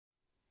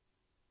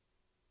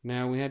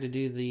Now we had to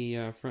do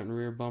the front and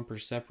rear bumper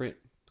separate.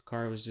 The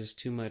car was just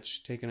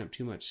taking up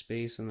too much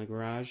space in the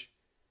garage.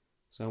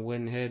 So I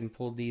went ahead and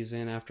pulled these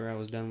in after I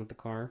was done with the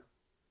car.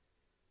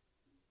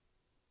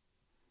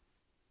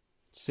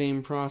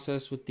 Same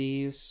process with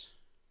these.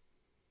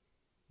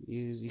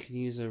 You can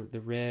use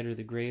the red or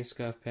the gray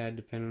scuff pad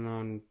depending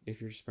on if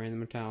you're spraying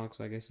the metallics,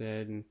 like I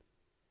said, and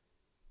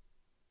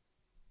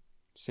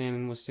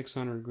sanding with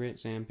 600 grit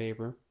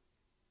sandpaper.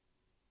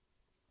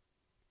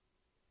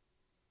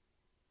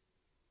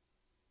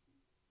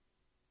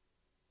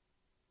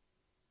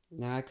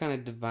 Now I kind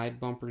of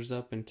divide bumpers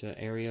up into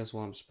areas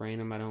while I'm spraying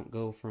them. I don't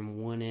go from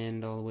one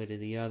end all the way to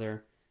the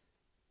other.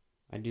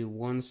 I do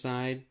one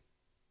side,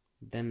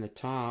 then the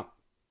top,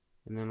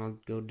 and then I'll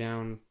go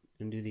down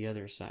and do the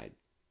other side.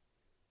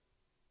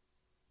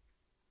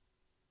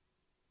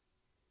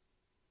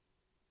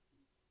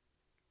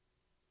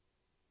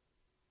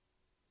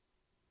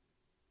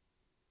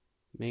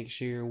 Make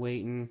sure you're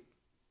waiting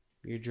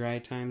your dry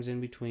times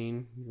in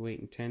between. You're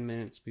waiting 10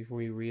 minutes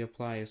before you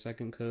reapply a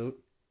second coat.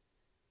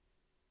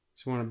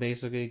 Just want to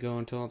basically go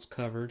until it's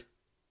covered.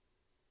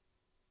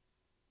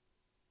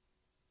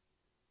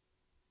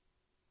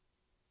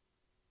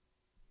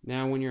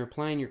 Now when you're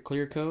applying your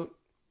clear coat,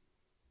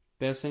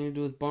 best thing to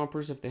do with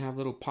bumpers, if they have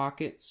little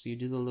pockets, you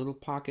do the little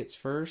pockets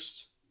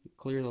first. You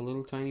clear the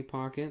little tiny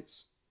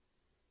pockets.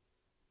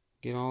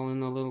 Get all in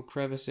the little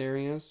crevice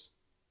areas.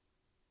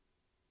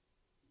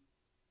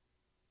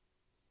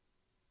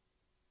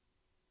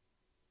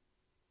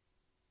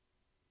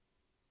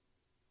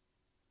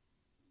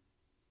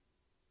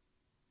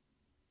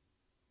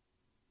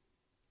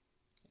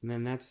 And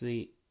then that's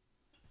the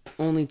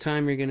only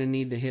time you're going to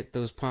need to hit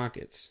those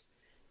pockets.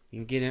 You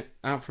can get it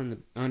out from the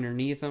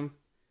underneath them,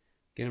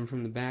 get them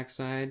from the back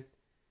side,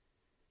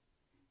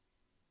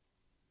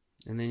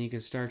 and then you can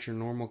start your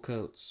normal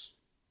coats.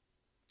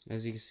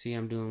 As you can see,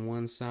 I'm doing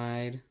one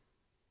side,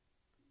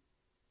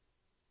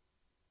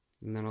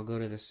 and then I'll go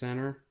to the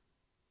center.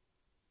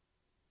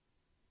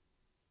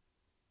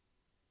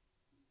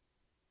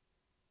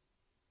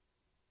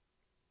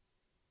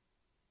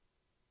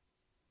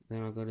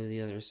 Then I'll go to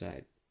the other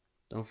side.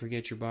 Don't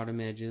forget your bottom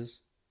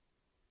edges.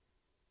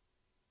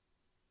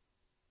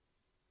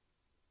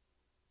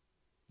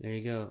 There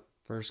you go,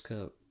 first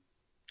coat.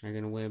 I'm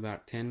going to wait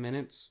about 10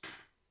 minutes.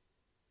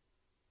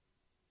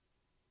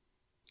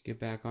 Get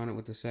back on it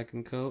with the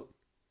second coat.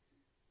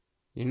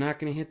 You're not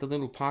going to hit the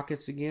little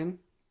pockets again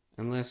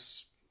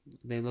unless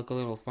they look a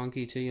little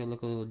funky to you,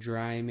 look a little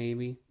dry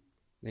maybe.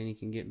 Then you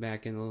can get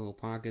back in the little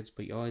pockets,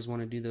 but you always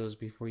want to do those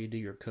before you do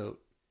your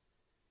coat.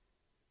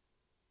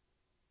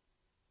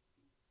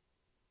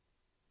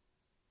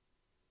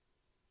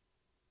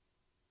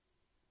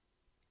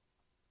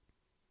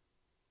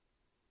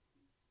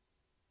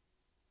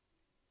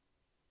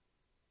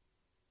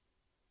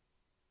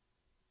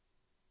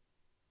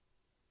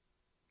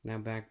 Now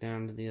back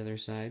down to the other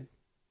side.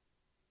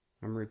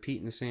 I'm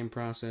repeating the same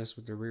process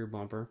with the rear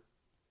bumper.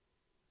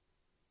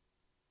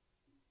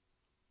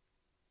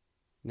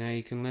 Now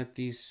you can let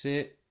these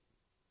sit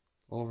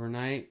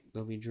overnight.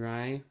 They'll be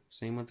dry.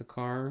 Same with the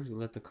car. You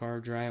let the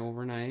car dry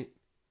overnight.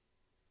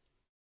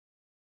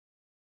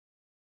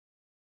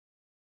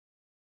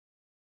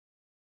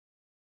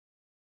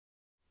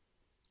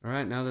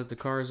 Alright, now that the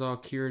car is all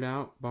cured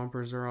out,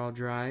 bumpers are all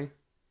dry,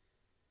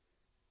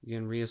 you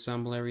can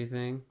reassemble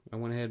everything. I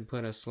went ahead and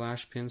put a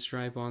slash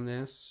pinstripe on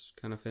this,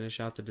 kind of finish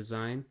out the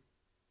design.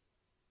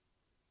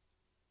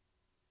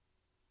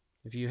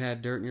 If you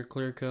had dirt in your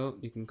clear coat,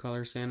 you can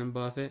color sand and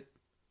buff it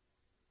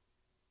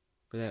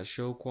for that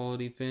show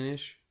quality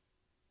finish.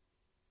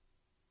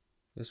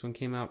 This one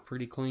came out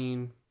pretty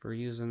clean for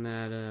using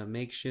that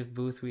makeshift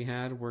booth we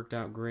had. Worked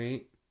out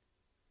great.